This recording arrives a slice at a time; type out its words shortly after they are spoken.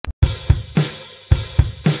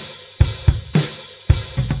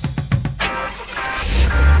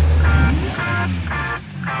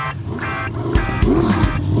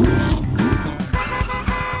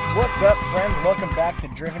welcome back to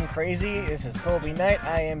Driven Crazy. This is Colby Knight.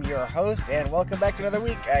 I am your host, and welcome back to another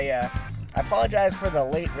week. I apologize for the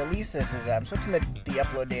late release. I'm switching the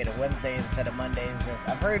upload day to Wednesday instead of Mondays.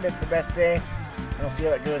 I've heard it's the best day, and we'll see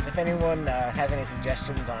how it goes. If anyone has any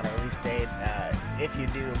suggestions on a release date, if you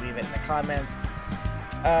do, leave it in the comments.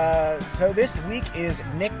 So this week is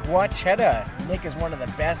Nick Guacchetta. Nick is one of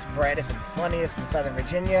the best, brightest, and funniest in Southern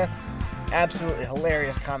Virginia. Absolutely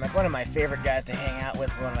hilarious comic. One of my favorite guys to hang out with.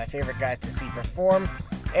 One of my favorite guys to see perform.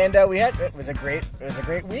 And it was a great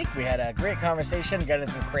week. We had a great conversation. Got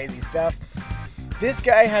into some crazy stuff. This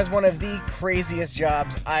guy has one of the craziest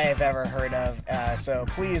jobs I have ever heard of. So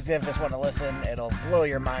please give this one a listen. It'll blow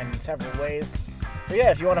your mind in several ways. But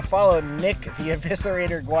yeah, if you want to follow Nick the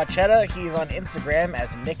Eviscerator Guacchetta, he's on Instagram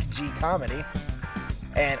as Nick G Comedy.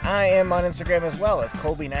 And I am on Instagram as well as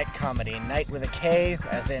Colby Knight Comedy. Knight with a K,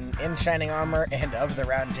 as in shining armor and of the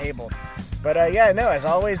round table. But as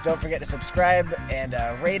always, don't forget to subscribe and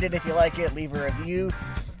rate it if you like it. Leave a review.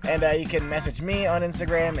 And you can message me on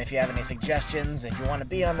Instagram if you have any suggestions, if you want to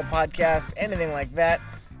be on the podcast, anything like that.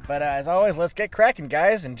 But as always, let's get cracking,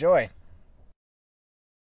 guys. Enjoy.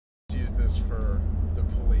 Use this for the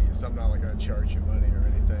police. I'm not going to charge you money or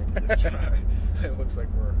anything for the try. It looks like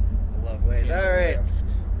we're... Love ways. All right.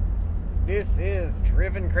 This is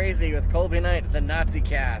Driven Crazy with Colby Knight, the Nazi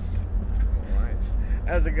Cast. All right.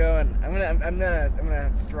 How's it going? I'm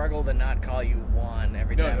gonna struggle to not call you Juan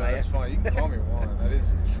every time. No, that's fine. You can call me Juan. That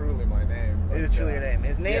is truly my name. It is truly your name.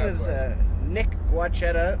 His name is Nick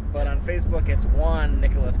Guacchetta, but on Facebook it's Juan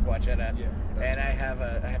Nicholas Guacchetta. Yeah. And I have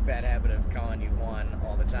a bad habit of calling you Juan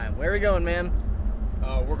all the time. Where are we going, man?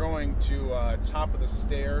 We're going to Top of the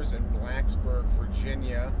Stairs in Blacksburg,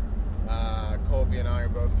 Virginia. Colby and I are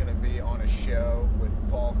both going to be on a show with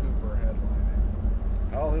Paul Hooper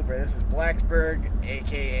headlining. Paul Hooper. This is Blacksburg,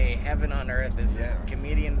 a.k.a. Heaven on Earth. This is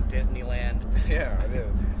Comedians Disneyland. Yeah, it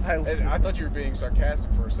is. I thought you were being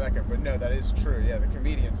sarcastic for a second, but no, that is true. Yeah, the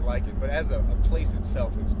comedians like it, but as a place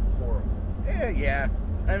itself, it's horrible. Yeah.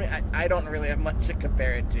 I mean, I don't really have much to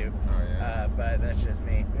compare it to. Oh, yeah. But that's just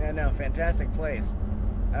me. Yeah, no, fantastic place.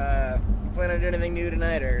 You plan on doing anything new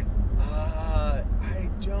tonight, or? I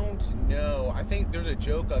don't know. I think there's a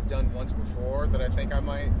joke I've done once before that I think I'm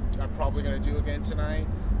probably going to do again tonight.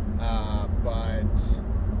 But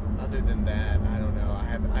other than that, I don't know.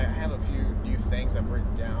 I have a few new things I've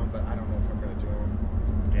written down, but I don't know if I'm going to do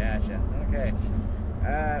them. Gotcha. Okay.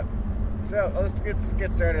 So let's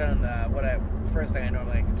get started on first thing I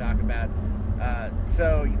normally like to talk about.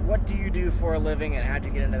 So what do you do for a living, and how'd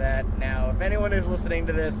you get into that? Now, if anyone is listening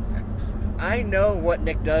to this, I know what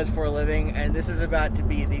Nick does for a living, and this is about to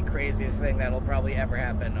be the craziest thing that'll probably ever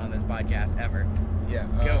happen on this podcast, ever. Yeah.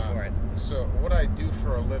 Go for it. So what I do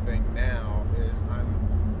for a living now is I'm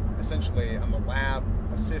a lab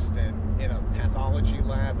assistant in a pathology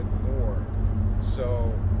lab at morgue.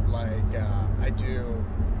 So, I do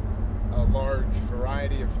a large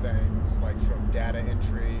variety of things, from data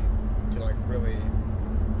entry to, really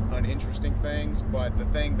uninteresting things. But the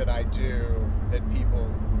thing that I do that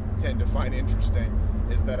people tend to find interesting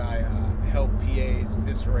is that I help PAs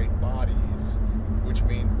eviscerate bodies, which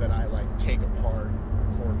means that I take apart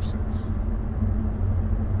corpses.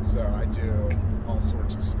 So I do all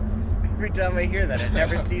sorts of stuff. Every time I hear that, it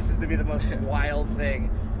never ceases to be the most wild thing.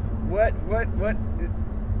 What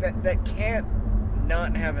that can't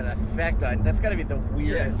not have an effect on. That's got to be the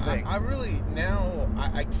weirdest thing. I really now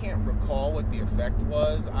I can't recall what the effect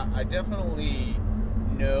was. I definitely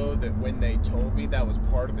know that when they told me that was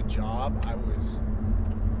part of the job, I was,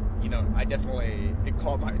 it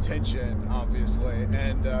caught my attention, obviously.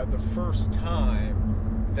 And the first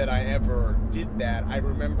time that I ever did that, I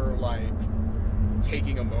remember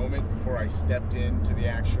taking a moment before I stepped into the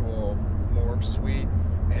actual morgue suite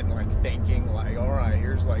and thinking all right,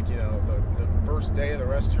 here's the first day of the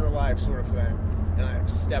rest of your life sort of thing. And I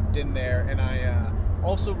stepped in there, and I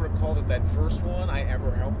also recall that first one I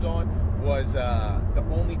ever helped on was the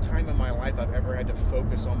only time in my life I've ever had to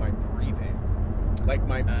focus on my breathing.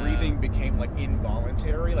 My breathing became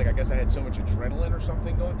involuntary. I guess I had so much adrenaline or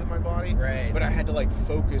something going through my body. Right. But I had to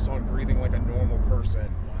focus on breathing like a normal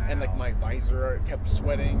person. Wow. And my visor kept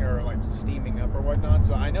sweating or steaming up or whatnot.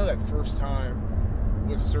 So I know that first time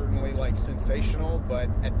was certainly sensational, but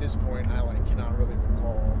at this point I cannot really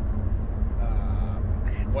recall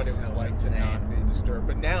what it was to not be disturbed.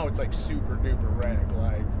 But now it's super duper reg.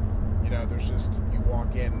 There's just, you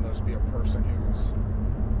walk in and there's be a person who's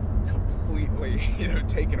completely,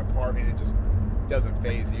 taken apart, and it just doesn't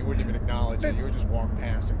phase you. You wouldn't even acknowledge it. You would just walk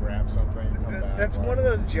past and grab something and come back. That's one of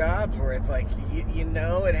those jobs where it's like, you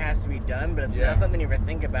know it has to be done, but it's not something you ever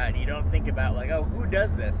think about. You don't think about, like, oh, who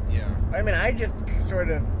does this? Yeah. I mean, I just sort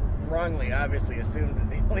of wrongly, obviously, assumed that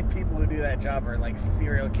the only people who do that job are, like,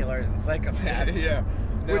 serial killers and psychopaths. Yeah.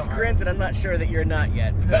 No, Which, granted, I'm not sure that you're not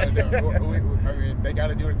yet. But. No. I mean, they got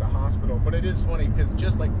to do it at the hospital. But it is funny because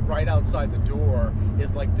just, like, right outside the door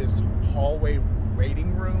is, like, this hallway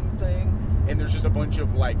waiting room thing. And there's just a bunch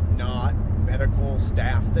of, like, not medical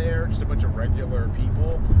staff there, just a bunch of regular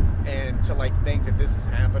people. And to, like, think that this is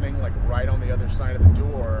happening, like, right on the other side of the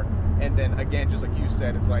door. And then, again, just like you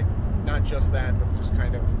said, it's, like, not just that, but just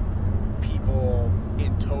kind of people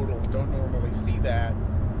in total don't normally see that.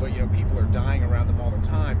 But, people are dying around them all the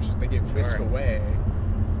time. It's just they get whisked away,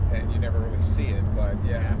 and you never really see it. But,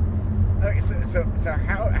 yeah. Okay, so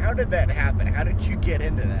how did that happen? How did you get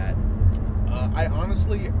into that? I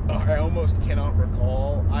honestly, I almost cannot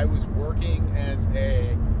recall. I was working as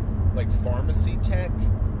a, like, pharmacy tech,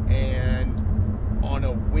 and on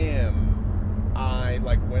a whim, I,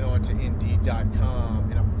 like, went on to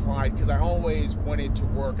Indeed.com and applied, because I always wanted to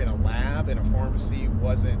work in a lab, and a pharmacy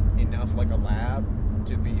wasn't enough like a lab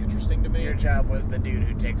to be interesting to me. Your job was the dude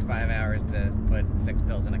who takes 5 hours to put 6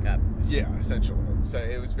 pills in a cup. Yeah, essentially. So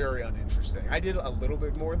it was very uninteresting. I did a little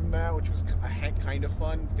bit more than that, which was kind of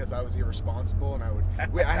fun because I was irresponsible, and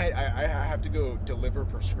I have to go deliver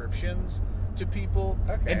prescriptions to people.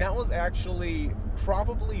 Okay. And that was actually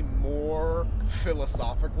probably more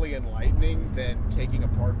philosophically enlightening than taking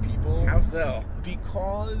apart people. How so?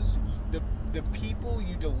 Because the people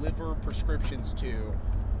you deliver prescriptions to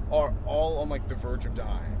are all on, like, the verge of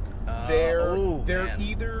dying. They're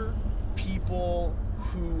either people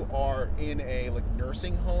who are in a, like,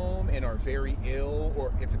 nursing home and are very ill,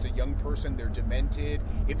 or if it's a young person, they're demented.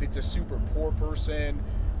 If it's a super poor person,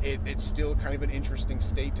 it's still kind of an interesting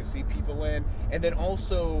state to see people in. And then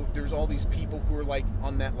also there's all these people who are, like,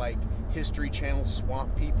 on that, like, History Channel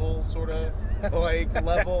swamp people sort of like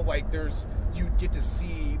level. Like, you get to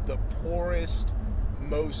see the poorest,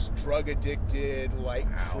 most drug addicted, like,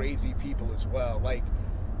 crazy people as well. Like,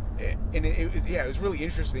 and it was really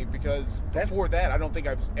interesting because before that, I don't think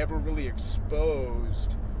I was ever really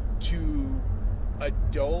exposed to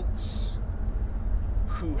adults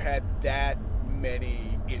who had that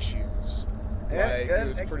many issues. It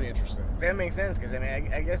was pretty interesting. That makes sense, because, I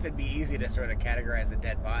mean, I guess it'd be easy to sort of categorize a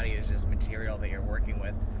dead body as just material that you're working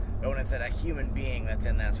with. But when it's a human being that's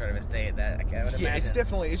in that sort of a state, that I would imagine. Yeah,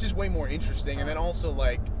 it's just way more interesting. And then also,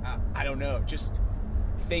 like, I don't know, just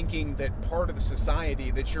thinking that part of the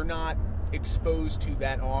society that you're not exposed to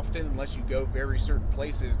that often unless you go very certain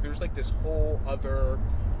places, there's, like, this whole other,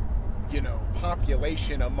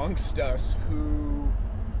 population amongst us who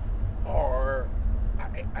are,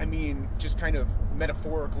 I mean, just kind of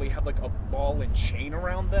metaphorically have, like, a ball and chain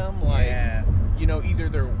around them. Like, either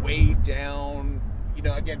they're way down,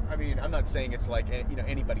 again, I mean, I'm not saying it's, like,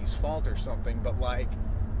 anybody's fault or something, but, like,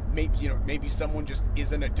 maybe someone just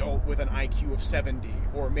is an adult with an IQ of 70,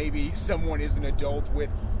 or maybe someone is an adult with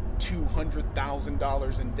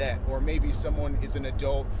 $200,000 in debt, or maybe someone is an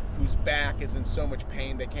adult whose back is in so much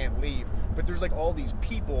pain they can't leave. But there's, like, all these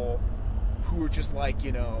people who are just, like,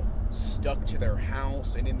 stuck to their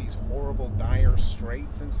house and in these horrible, dire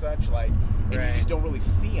straits and such, like, and you just don't really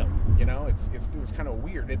see them. It was kind of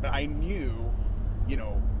weird. But I knew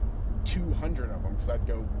 200 of them, because I'd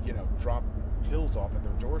go drop pills off at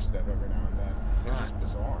their doorstep every now and then. It was just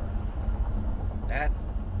bizarre.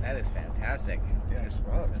 That is fantastic. Yeah, it was.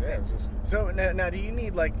 Yeah, it was just... So now, do you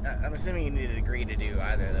need, like, I'm assuming you need a degree to do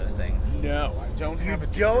either of those things? No, I don't have a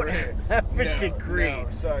degree. You don't have a degree. No,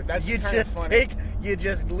 so that's you kind just of funny. You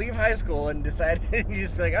just leave high school and decide you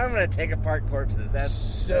just like, I'm going to take apart corpses.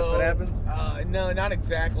 That's what happens? No, not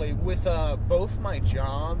exactly. With both my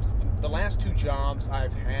jobs, the last 2 jobs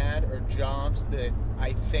I've had are jobs that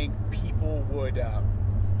I think people would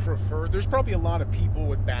prefer. There's probably a lot of people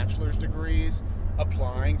with bachelor's degrees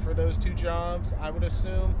applying for those 2 jobs, I would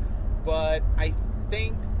assume. But I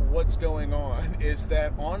think what's going on is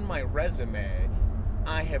that on my resume,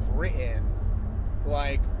 I have written,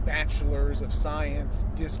 like, Bachelor's of Science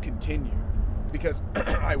discontinued, because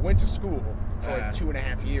I went to school for like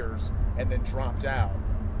 2.5 years and then dropped out.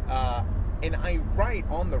 And I write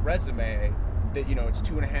on the resume that, it's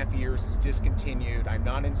 2.5 years, it's discontinued, I'm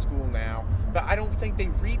not in school now, but I don't think they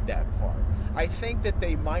read that part. I think that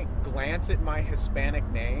they might glance at my Hispanic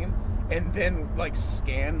name and then, like,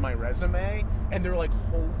 scan my resume, and they're like,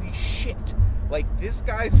 holy shit, like, this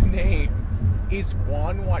guy's name is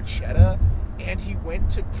Juan Wacheta, and he went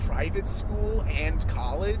to private school and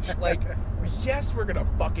college. Like, yes, we're gonna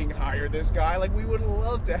fucking hire this guy. Like, we would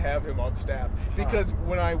love to have him on staff. Because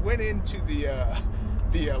when I went into the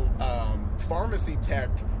pharmacy tech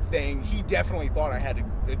thing, he definitely thought I had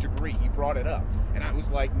a degree. He brought it up, and I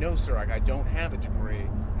was like, no, sir, I don't have a degree.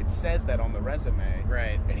 It says that on the resume.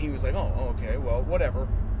 Right. And he was like, oh, okay, well, whatever.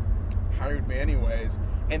 Hired me anyways.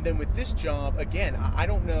 And then with this job, again, I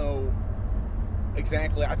don't know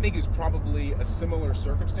exactly. I think it's probably a similar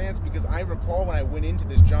circumstance, because I recall when I went into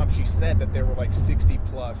this job, she said that there were like 60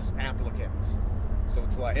 plus applicants. So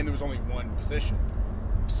it's like, and there was only one position.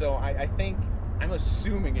 So I think, I'm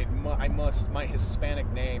assuming my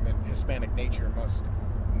Hispanic name and Hispanic nature must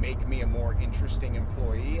make me a more interesting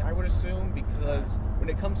employee, I would assume, because when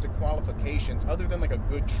it comes to qualifications, other than like a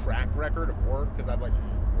good track record of work, because I've like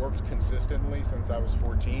worked consistently since I was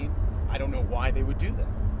 14, I don't know why they would do that.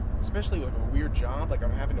 Especially like a weird job, like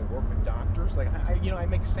I'm having to work with doctors. Like I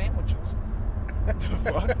make sandwiches. What the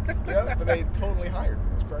fuck? Yeah, but they totally hired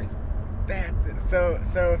me. It was crazy. So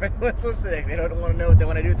if anyone's listening, they don't want to know what they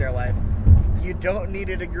want to do with their life, you don't need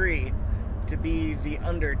a degree to be the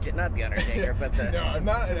not the Undertaker, but the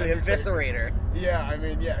Eviscerator. Yeah, I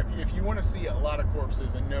mean, yeah. If you want to see a lot of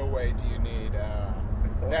corpses, in no way do you need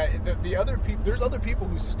the other people. There's other people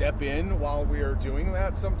who step in while we're doing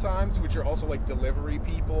that sometimes, which are also like delivery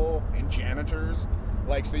people and janitors.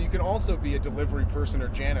 Like, so you can also be a delivery person or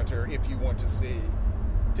janitor if you want to see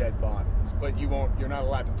dead bodies, but you won't. You're not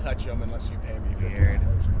allowed to touch them unless you pay me $50.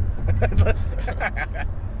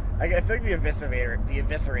 I feel like the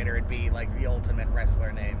Eviscerator would be like the ultimate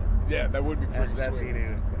wrestler name. Yeah, that would be pretty sweet. That's what you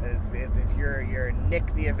do. It's your Nick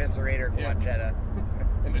the Eviscerator Guanchetta.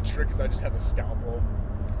 And the trick is I just have a scalpel.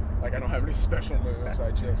 Like, I don't have any special moves.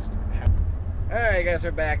 I just have... Alright, guys,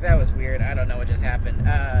 we're back. That was weird. I don't know what just happened.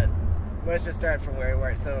 Let's just start from where we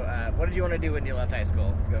were. So, what did you want to do when you left high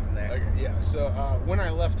school? Let's go from there. Okay, yeah, so when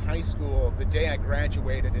I left high school, the day I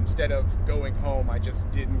graduated, instead of going home, I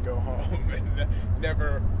just didn't go home and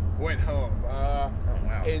never went home. Oh,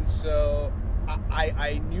 wow. And so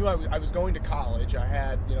I knew I was going to college. I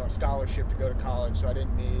had, a scholarship to go to college, so I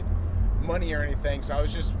didn't need money or anything. So I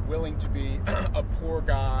was just willing to be a poor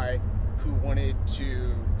guy who wanted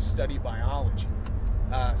to study biology.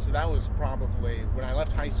 So that was probably, when I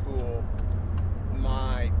left high school,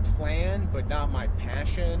 my plan, but not my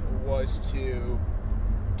passion, was to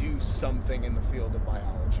do something in the field of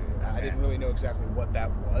biology. Okay. I didn't really know exactly what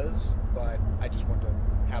that was, but I just wanted to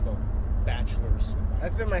have a bachelor's in biology.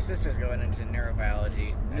 That's what my sister's going into,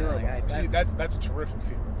 neurobiology. Neurobiology. See, that's a terrific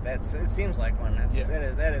field. It seems like one.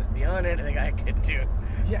 Yeah. That is beyond anything I could do.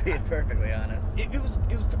 Yeah. Being perfectly honest. It was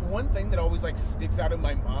the one thing that always like sticks out in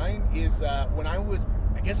my mind is when I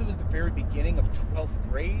guess it was the very beginning of 12th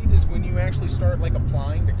grade is when you actually start like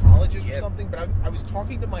applying to colleges or something. But I was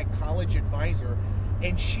talking to my college advisor,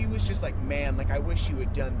 and she was just like, man, like I wish you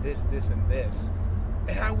had done this, this, and this.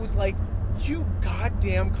 And I was like, you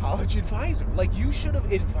goddamn college advisor. Like, you should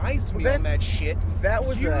have advised me on that shit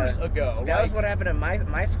years ago. That was what happened at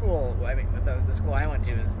my school. I mean, the school I went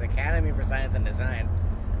to is the Academy for Science and Design.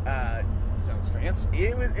 Sounds fancy.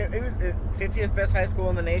 It was 50th best high school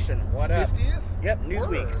in the nation. What 50th? Up? Yep,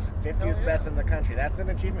 Newsweek's 50th best in the country. That's an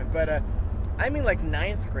achievement. But I mean, like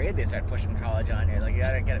 9th grade, they start pushing college on you. Like, you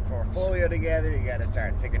gotta get a portfolio together. You gotta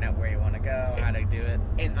start figuring out where you want to go, how to do it.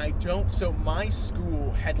 And I don't. So my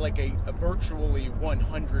school had like a virtually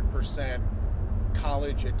 100%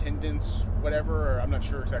 college attendance, whatever. Or I'm not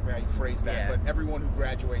sure exactly how you phrase that, but everyone who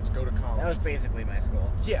graduates go to college. That was basically my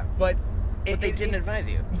school. Yeah, but they didn't advise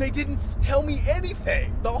you. They didn't tell me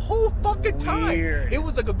anything the whole fucking time. Weird. It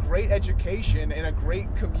was like a great education and a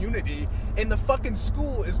great community, and the fucking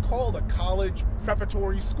school is called a college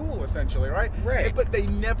preparatory school, essentially, right? Right. But they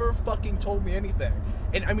never fucking told me anything.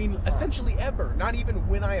 And I mean, essentially ever. Not even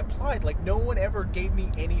when I applied. Like, no one ever gave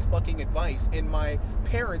me any fucking advice. And my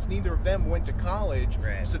parents, neither of them went to college,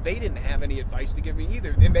 so they didn't have any advice to give me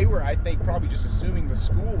either. And they were, I think, probably just assuming the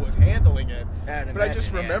school was handling it. But I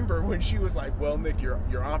just remember when she was like, well, Nick,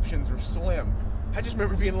 your options are slim. I just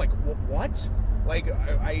remember being like, what? Like,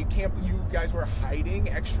 I can't believe you guys were hiding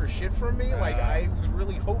extra shit from me. Like, I was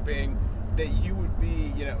really hoping that you would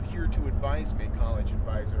be, here to advise me, college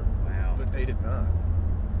advisor. Wow. But they did not.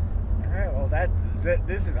 All right, well,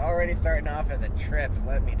 this is already starting off as a trip,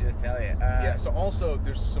 let me just tell you. Yeah, so also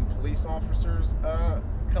there's some police officers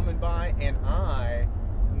coming by, and I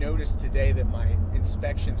noticed today that my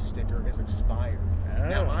inspection sticker is expired.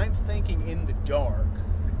 Now, I'm thinking in the dark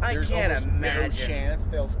I there's can't almost imagine. no chance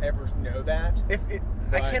they'll ever know that.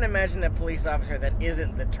 I can't imagine a police officer that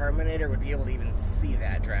isn't the Terminator would be able to even see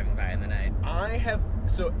that driving by in the night.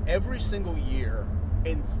 So every single year,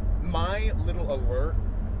 in my little alert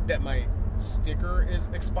that my sticker is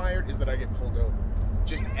expired is that I get pulled over.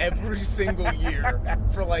 Just every single year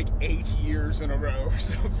for like 8 years in a row or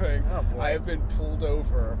something. Oh, boy. I have been pulled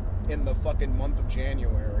over in the fucking month of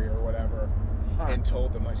January or whatever and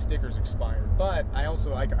told that my sticker's expired. But I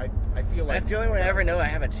also, I feel like... That's the only way I ever know I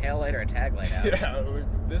have a tail light or a tag light out. Yeah,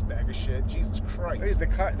 it's this bag of shit. Jesus Christ. The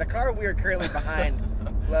car we are currently behind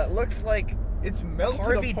looks like it's melted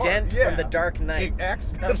Harvey apart. Dent Yeah. from The Dark Knight.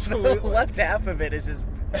 Absolutely. The left half of it is just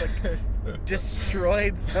like,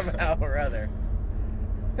 destroyed somehow or other.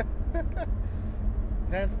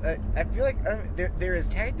 That's. I feel like there is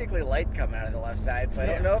technically light coming out of the left side, so I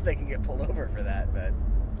don't know if they can get pulled over for that. But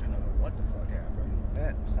I don't know what the fuck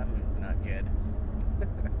happened. Something not good.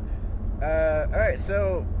 All right,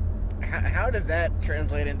 so how does that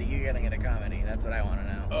translate into you getting into comedy? That's what I want to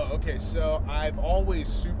know. Oh, okay. So I've always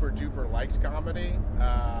super duper liked comedy.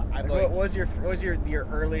 What was your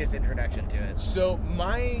earliest introduction to it? So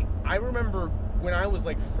I remember when I was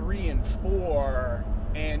like 3 and 4.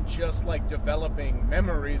 And just like developing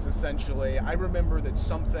memories, essentially, I remember that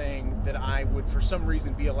something that I would, for some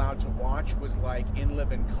reason, be allowed to watch was like In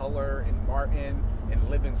Living Color and Martin and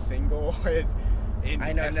Living Single and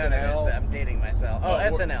I know SNL. none of this. I'm dating myself. Oh,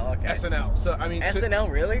 SNL. Okay. SNL. So I mean, SNL,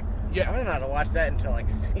 really? Yeah. I didn't know how to watch that until like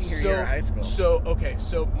senior year of high school.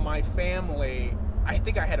 So my family, I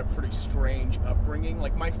think I had a pretty strange upbringing.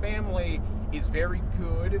 Like, my family is very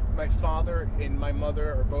good. My father and my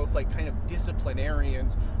mother are both like kind of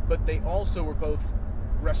disciplinarians, but they also were both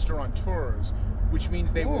restaurateurs, which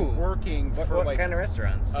means they were working for what like kind of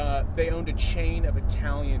restaurants? They owned a chain of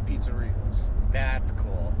Italian pizzerias. That's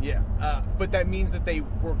cool. Yeah, but that means that they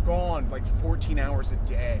were gone like 14 hours a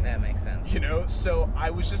day. That makes sense. You know, so I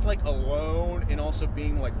was just like alone and also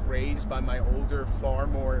being like raised by my older, far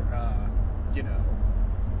more, I'm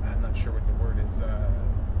not sure what the word is.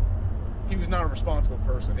 He was not a responsible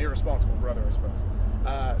person, irresponsible brother, I suppose.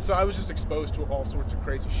 So I was just exposed to all sorts of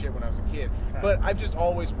crazy shit when I was a kid. But I've just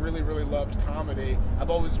always really, really loved comedy. I've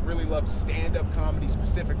always really loved stand-up comedy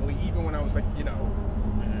specifically, even when I was like,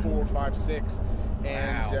 4, 5, 6.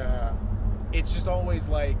 And it's just always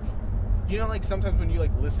like, like sometimes when you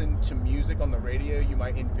like listen to music on the radio, you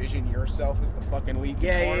might envision yourself as the fucking lead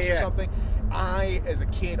guitarist or something. I, as a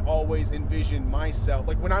kid, always envisioned myself,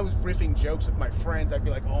 like when I was riffing jokes with my friends, I'd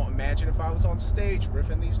be like, oh, imagine if I was on stage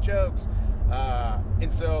riffing these jokes.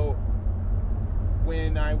 And so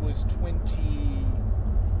when I was 23,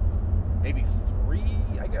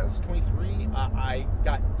 I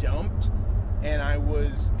got dumped. And I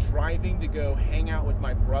was driving to go hang out with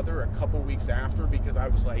my brother a couple weeks after because I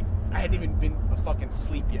was like, I hadn't even been fucking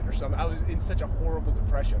asleep yet or something. I was in such a horrible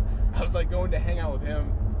depression. I was like going to hang out with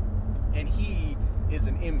him, and he is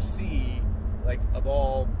an MC, like of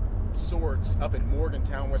all sorts, up in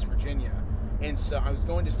Morgantown, West Virginia. And so I was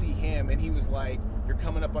going to see him, and he was like, you're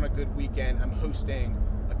coming up on a good weekend. I'm hosting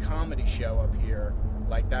a comedy show up here.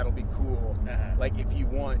 Like, that'll be cool. Like, if you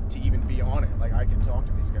want to even be on it, like, I can talk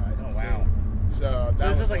to these guys. Oh, wow. So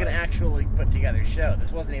this is like an actually put together show.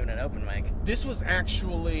 This wasn't even an open mic. This was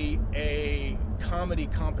actually a comedy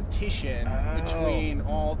competition between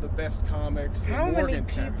all the best comics in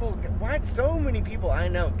Morgantown. Why so many people I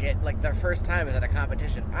know get like their first time is at a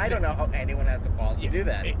competition? I don't know how anyone has the balls to do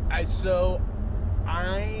that.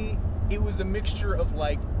 It was a mixture of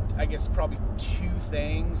like, I guess probably 3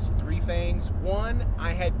 things. One,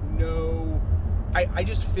 I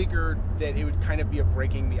just figured that it would kind of be a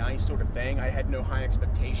breaking the ice sort of thing. I had no high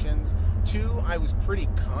expectations. 2, I was pretty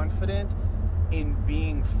confident in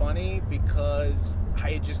being funny because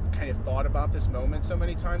I had just kind of thought about this moment so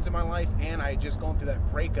many times in my life, and I had just gone through that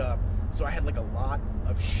breakup, so I had like a lot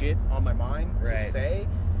of shit on my mind to say.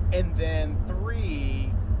 And then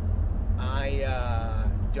 3, I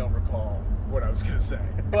don't recall what I was going to say.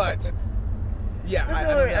 But, yeah.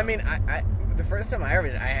 I mean, the first time I heard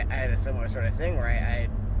it, I had a similar sort of thing where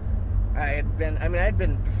I'd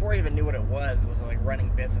been, before I even knew what it was like running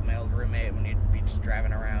bits with my old roommate when you'd be just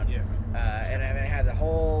driving around. Yeah. And I had the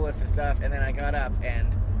whole list of stuff, and then I got up,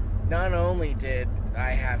 and not only did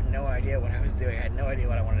I have no idea what I was doing, I had no idea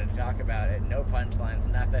what I wanted to talk about, and no punchlines,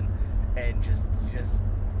 nothing, and just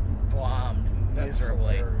bombed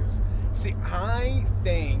miserably. That's hilarious. See, I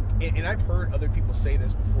think, and I've heard other people say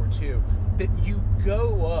this before too, that you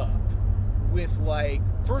go up with like,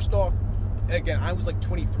 first off, again, I was like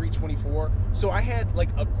 23, 24, so I had like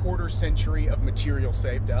a quarter century of material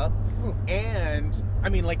saved up, and I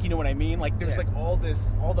mean, like, you know what I mean? Like, there's, Yeah. like, all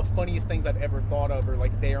the funniest things I've ever thought of are,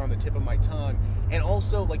 like, there on the tip of my tongue. And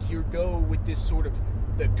also, like, you go with this sort of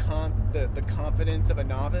the confidence of a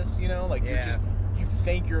novice, you know? Like, Yeah. you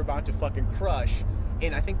think you're about to fucking crush.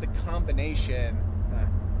 And I think the combination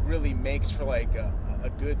really makes for, like, a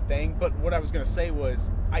good thing. But what I was going to say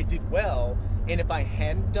was, I did well. And if I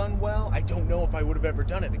hadn't done well, I don't know if I would have ever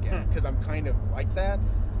done it again. Because I'm kind of like that.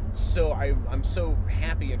 So I'm so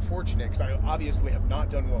happy and fortunate because I obviously have not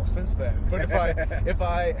done well since then. But if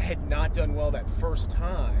I had not done well that first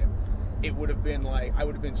time, it would have been like I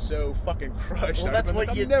would have been so fucking crushed. Well, I'd have that's been what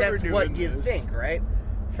like, you I'm never that's doing what you this. think, right?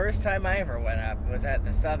 First time I ever went up was at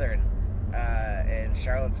the Southern in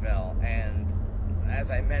Charlottesville, and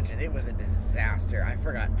as I mentioned, it was a disaster. I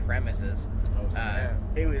forgot premises. Oh, snap.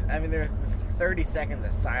 It was. I mean, there was this 30 seconds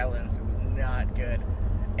of silence. It was not good.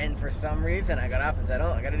 And for some reason, I got off and said,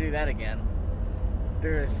 "Oh, I got to do that again."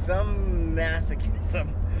 There is some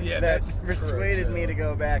masochism that that's persuaded true, me too. to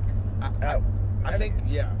go back. I think,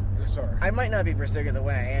 yeah. Sorry. I might not be pursuing the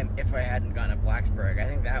way I am if I hadn't gone to Blacksburg. I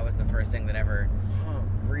think that was the first thing that ever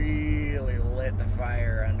really lit the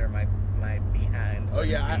fire under my behind. So Oh to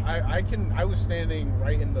yeah, speak. I was standing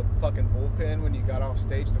right in the fucking bullpen when you got off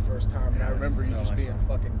stage the first time, and I That was remember you so just much being fun.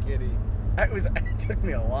 fucking giddy. It took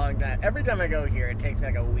me a long time. Every time I go here, it takes me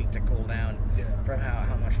like a week to cool down Yeah. from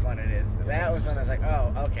how much fun it is. Yeah, That was when I was like,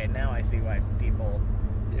 oh, okay, now I see why people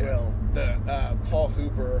will. The Paul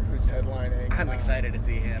Hooper, who's headlining. I'm excited to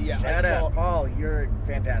see him. yeah, I Shout saw- out, Paul. You're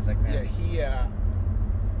fantastic, man. Yeah,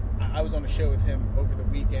 I was on a show with him over the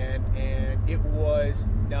weekend, and it was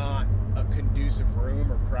not a conducive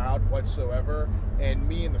room or crowd whatsoever. And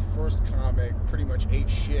me and the first comic pretty much ate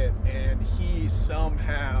shit, and he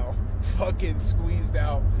somehow fucking squeezed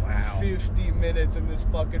out Wow. 50 minutes in this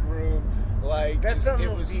fucking room. Like, That's just, something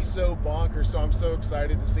it was to be- so bonkers. So I'm so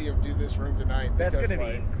excited to see him do this room tonight. That's because, going to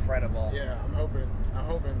be like, incredible. Yeah, I'm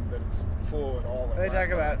hoping that it's full at all. They talk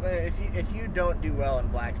about if you don't do well in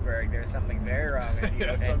Blacksburg, there's something very wrong with you,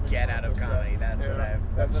 Yeah, and something's get wrong out of with that. comedy. That's Yeah,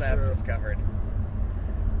 that's what I've true. discovered.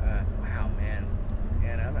 Wow, man,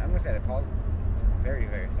 and I'm excited. Paul's a very,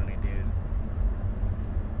 very funny dude.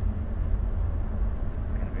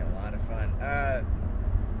 It's gonna be a lot of fun.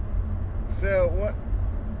 So what?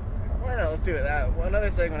 Why not? Let's do it. Another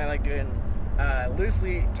segment I like doing,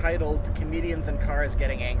 loosely titled "Comedians in Cars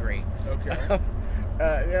Getting Angry." Okay.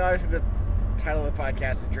 Obviously the title of the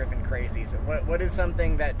podcast is Driven Crazy. So what is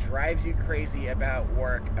something that drives you crazy about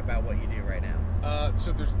work, about what you do right now?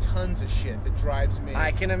 So there's tons of shit that drives me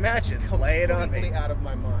I can imagine. Lay it on me. completely out of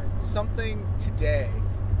my mind. Something today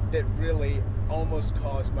that really almost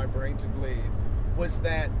caused my brain to bleed was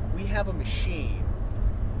that we have a machine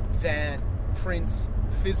that prints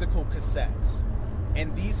physical cassettes,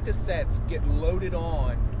 and these cassettes get loaded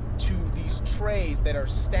on to these trays that are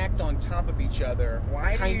stacked on top of each other.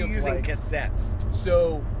 Why are kind you of using like, cassettes?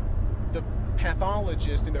 So the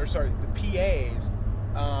pathologist, the PAs,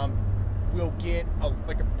 will get,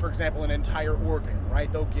 for example, an entire organ,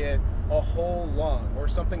 right? They'll get a whole lung or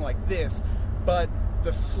something like this, but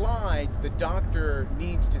the slides the doctor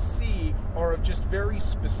needs to see are of just very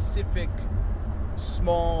specific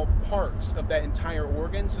small parts of that entire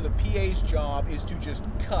organ. So the PA's job is to just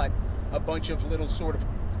cut a bunch of little sort of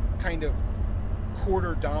kind of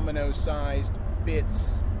quarter domino sized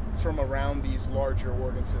bits from around these larger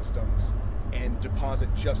organ systems and deposit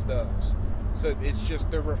just those. So it's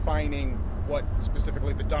just they're refining what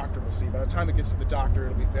specifically the doctor will see. By the time it gets to the doctor,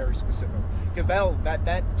 it'll be very specific, because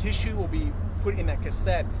that tissue will be put in that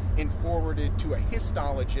cassette and forwarded to a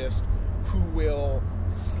histologist who will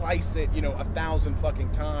slice it, 1,000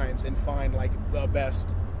 fucking times and find like the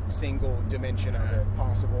best single dimension of it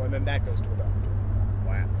possible, and then that goes to a doctor.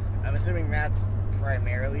 Wow. I'm assuming that's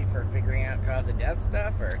primarily for figuring out cause of death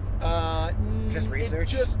stuff, or just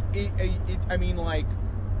research? I mean, like,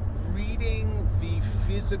 reading the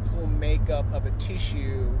physical makeup of a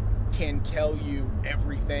tissue can tell you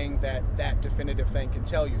everything that definitive thing can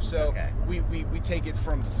tell you. So Okay. we take it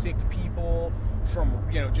from sick people, from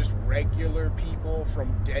just regular people,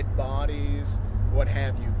 from dead bodies, what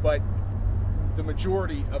have you. But the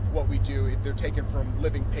majority of what we do, they're taken from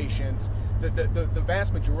living patients. The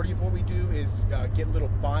vast majority of what we do is get little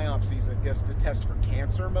biopsies, I guess, to test for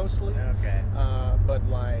cancer mostly. Okay. But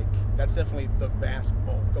like that's definitely the vast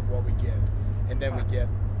bulk of what we get, and then we get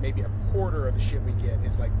maybe a quarter of the shit we get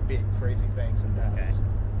is like big crazy things and battles.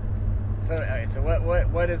 So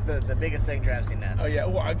what is the biggest thing drives you nuts? Oh yeah,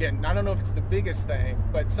 well again, I don't know if it's the biggest thing,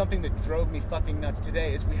 but something that drove me fucking nuts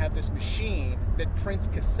today is we have this machine that prints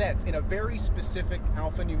cassettes in a very specific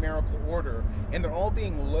alphanumerical order, and they're all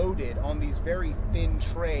being loaded on these very thin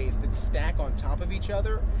trays that stack on top of each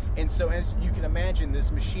other. And so as you can imagine,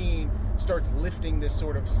 this machine starts lifting this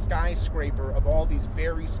sort of skyscraper of all these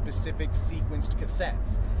very specific sequenced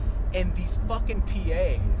cassettes. And these fucking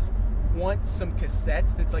PAs want some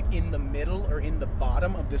cassettes that's like in the middle or in the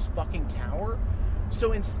bottom of this fucking tower.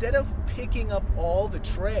 So instead of picking up all the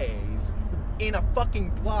trays in a fucking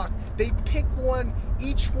block, they pick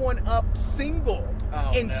each one up single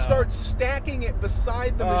start stacking it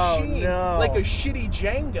beside the machine like a shitty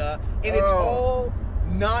Jenga, and it's all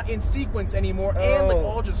not in sequence anymore, and like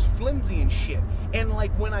all just flimsy and shit. And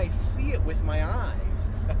like when I see it with my eyes,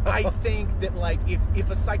 I think that like if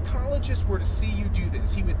a psychologist were to see you do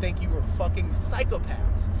this, he would think you were fucking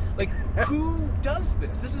psychopaths. Like, who does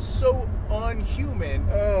this? This is so unhuman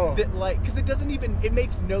that like, because it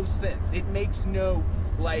makes no sense. It makes no,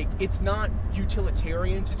 like, it's not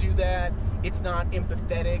utilitarian to do that. It's not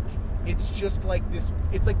empathetic. It's just like this.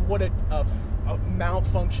 It's like what a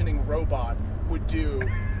malfunctioning robot would do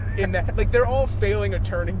in that. Like, they're all failing a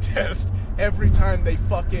Turing test every time they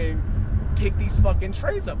fucking pick these fucking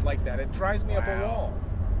trays up like that. It drives me up a wall.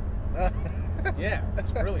 Yeah,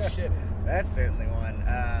 that's really shitty. That's certainly one.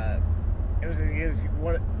 It was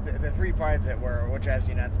one of the three parts that were what drives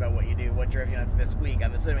you nuts about what you do, what drove you nuts this week.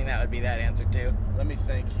 I'm assuming that would be that answer too. Let me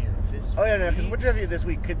think here. Because what drove you this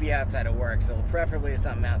week could be outside of work, so preferably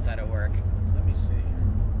something outside of work. Let me see here.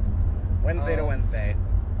 Wednesday to Wednesday.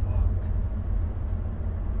 Fuck.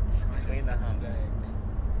 Between the humps.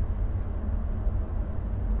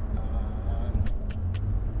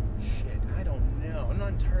 Shit, I don't know. I'm not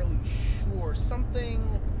entirely sure.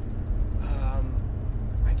 Something.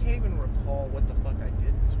 I can't even recall what the fuck I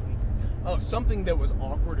did this week. Oh, something that was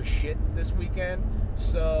awkward as shit this weekend.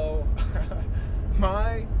 So,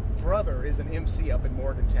 my brother is an MC up in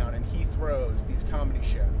Morgantown, and he throws these comedy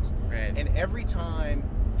shows. Right. And every time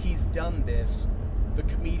he's done this, the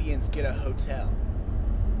comedians get a hotel.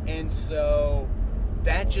 And so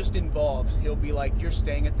that just involves, he'll be like, you're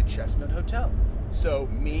staying at the Chestnut Hotel. So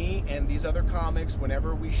me and these other comics,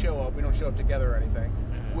 whenever we show up, we don't show up together or anything,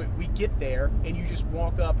 we get there, and you just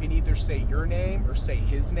walk up and either say your name or say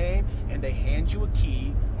his name, and they hand you a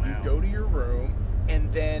key. Wow. You go to your room,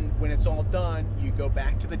 and then when it's all done, you go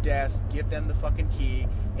back to the desk, give them the fucking key,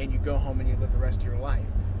 and you go home and you live the rest of your life.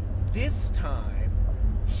 This time,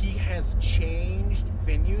 he has changed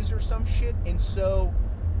venues or some shit, and so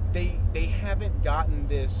they haven't gotten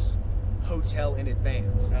this hotel in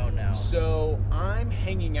advance. Oh no. So I'm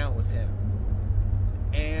hanging out with him,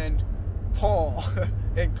 and Paul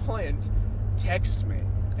and Clint text me,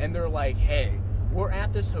 and they're like, hey, we're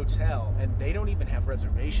at this hotel and they don't even have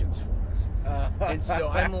reservations for us. And so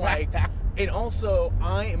I'm like, and also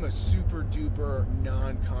I am a super duper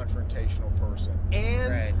non-confrontational person,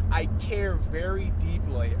 and I care very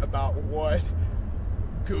deeply about what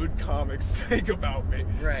good comics think about me.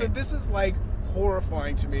 So this is like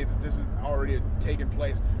horrifying to me that this has already taken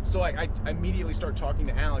place. So I immediately start talking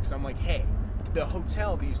to Alex, and I'm like, hey, the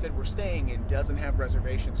hotel that you said we're staying in doesn't have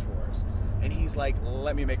reservations for us. And he's like,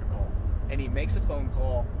 let me make a call. And he makes a phone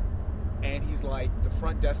call, and he's like, the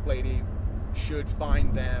front desk lady should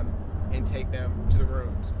find them and take them to the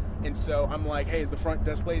rooms. And so I'm like, hey, is the front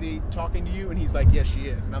desk lady talking to you? And he's like, yes, she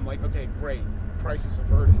is. And I'm like, okay, great, crisis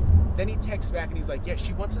averted. Then he texts back and he's like, yeah,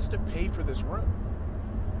 she wants us to pay for this room.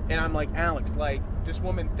 And I'm like, Alex, like, this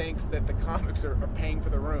woman thinks that the comics are paying for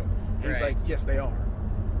the room. And he's like, yes, they are.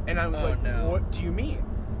 And I was what do you mean?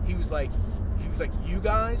 He was like, you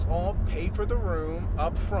guys all pay for the room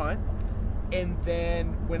up front, and then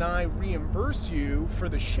when I reimburse you for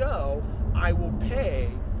the show, I will pay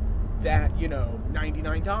that,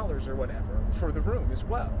 $99 or whatever for the room as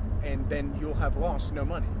well. And then you'll have lost no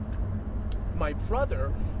money. My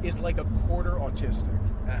brother is like a quarter autistic.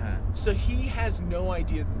 So he has no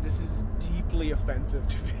idea that this is deeply offensive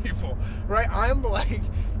to people, right? I'm like,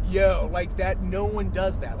 yo, like that, no one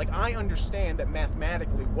does that. Like, I understand that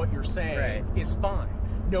mathematically what you're saying is fine.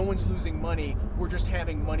 No one's losing money. We're just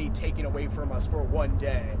having money taken away from us for one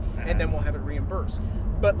day, and then we'll have it reimbursed.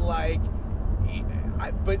 But like,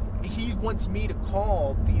 but he wants me to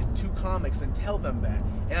call these two comics and tell them that.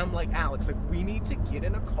 And I'm like, Alex, like, we need to get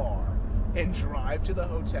in a car and drive to the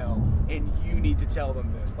hotel, and you need to tell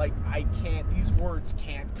them this. Like, I can't, these words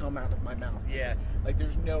can't come out of my mouth. Yeah. Like,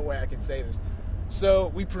 there's no way I can say this. So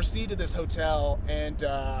we proceed to this hotel, and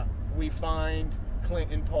we find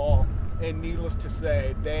Clint and Paul, And needless to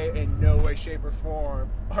say, they in no way, shape, or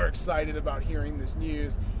form are excited about hearing this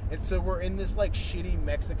news. And so we're in this like shitty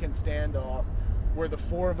Mexican standoff where the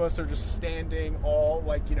four of us are just standing all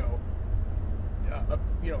like, a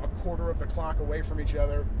quarter of the clock away from each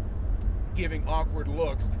other, giving awkward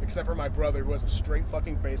looks, except for my brother, who has a straight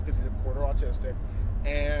fucking face because he's a quarter autistic.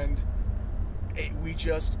 And we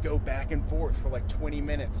just go back and forth for like 20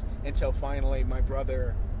 minutes until finally my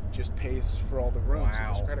brother just pays for all the rooms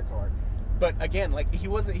with his credit card. But again, like he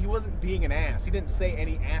wasn't being an ass. He didn't say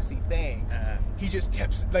any assy things. He just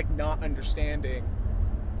kept like not understanding.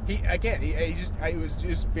 It was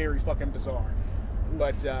just very fucking bizarre.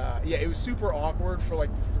 But it was super awkward for like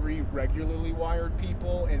the three regularly wired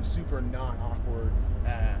people, and super not awkward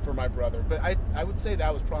for my brother. But I would say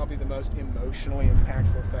that was probably the most emotionally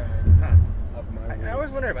impactful thing of my week. I always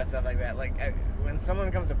wonder about stuff like that. Like when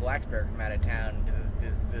someone comes to Blacksburg from out of town,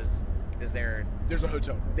 there's a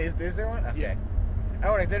hotel room. Is there one? Okay. Yeah.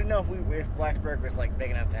 I didn't know if Blacksburg was like big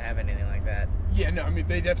enough to have anything like that. Yeah, no, I mean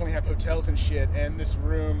they definitely have hotels and shit. And this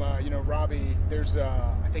room, Robbie, there's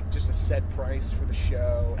I think just a set price for the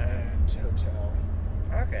show and hotel.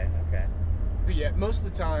 Okay. But yeah, most of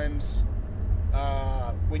the times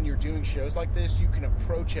when you're doing shows like this, you can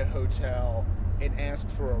approach a hotel and ask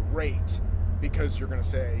for a rate, because you're going to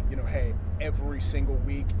say, hey, every single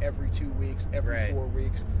week, every 2 weeks, every 4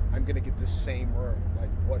 weeks, I'm going to get this same room. Like,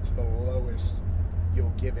 what's the lowest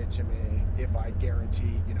you'll give it to me if I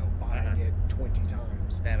guarantee, buying it 20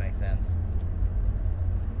 times? That makes sense.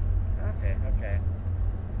 Okay.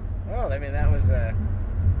 Well, I mean, that was I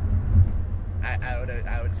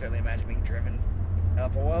would certainly imagine being driven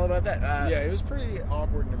up a wall about that. Yeah, it was pretty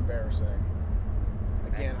awkward and embarrassing.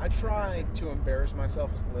 Again, I try to embarrass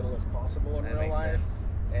myself as little as possible in real life,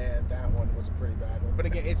 and that one was a pretty bad one. But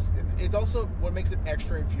again, it's also what makes it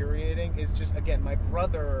extra infuriating is just, again, my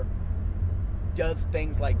brother does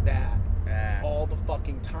things like that all the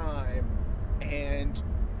fucking time, and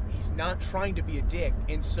he's not trying to be a dick,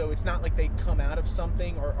 and so it's not like they come out of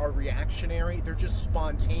something or are reactionary. They're just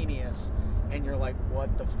spontaneous, and you're like,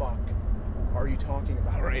 what the fuck are you talking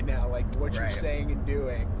about right now? Like, what you're saying and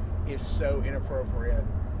doing is so inappropriate.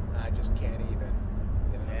 I just can't even,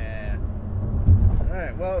 Yeah.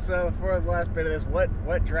 Alright, well, so for the last bit of this,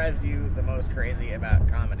 what drives you the most crazy about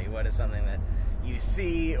comedy? What is something that you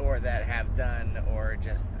see or that have done or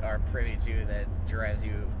just are privy to that drives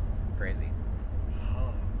you crazy?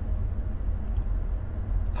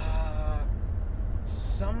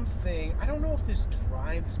 Something, I don't know if this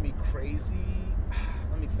drives me crazy.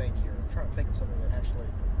 Let me think here. I'm trying to think of something that actually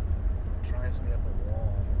drives me up a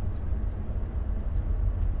wall.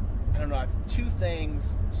 I don't know. Two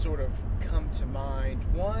things sort of come to mind.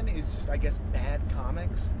 One is just, I guess, bad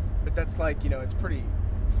comics. But that's like, it's pretty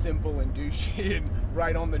simple and douchey and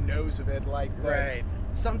right on the nose of it. Like,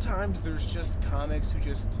 sometimes there's just comics who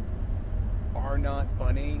just are not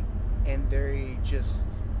funny, and they just,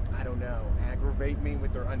 I don't know, aggravate me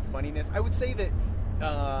with their unfunniness. I would say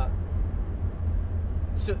that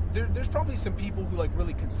so there's probably some people who like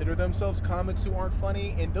really consider themselves comics who aren't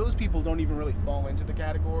funny, and those people don't even really fall into the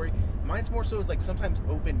category. Mine's more so is like sometimes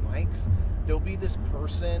open mics, there'll be this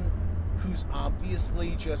person who's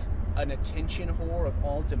obviously just an attention whore of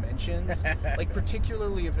all dimensions. Like,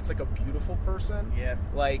 particularly if it's like a beautiful person. Yeah.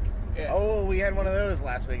 Like, we had one of those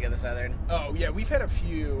last week at the Southern. Oh yeah, we've had a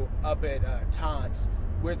few up at Todd's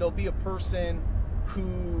where there'll be a person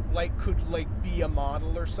who like could like be a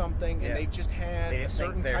model or something, and they've just had a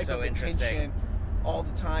certain type of attention all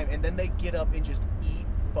the time, and then they get up and just eat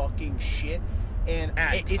fucking shit. And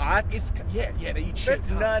Tots? They eat shit.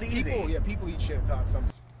 That's not easy. People eat shit at Tots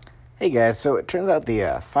sometimes. Hey guys, so it turns out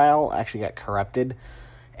the file actually got corrupted,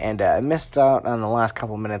 and I missed out on the last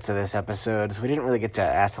couple minutes of this episode, so we didn't really get to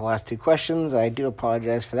ask the last two questions. I do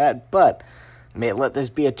apologize for that, but let this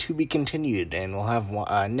be a to be continued, and we'll have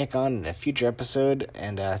Nick on in a future episode,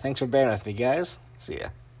 and thanks for bearing with me, guys. See ya.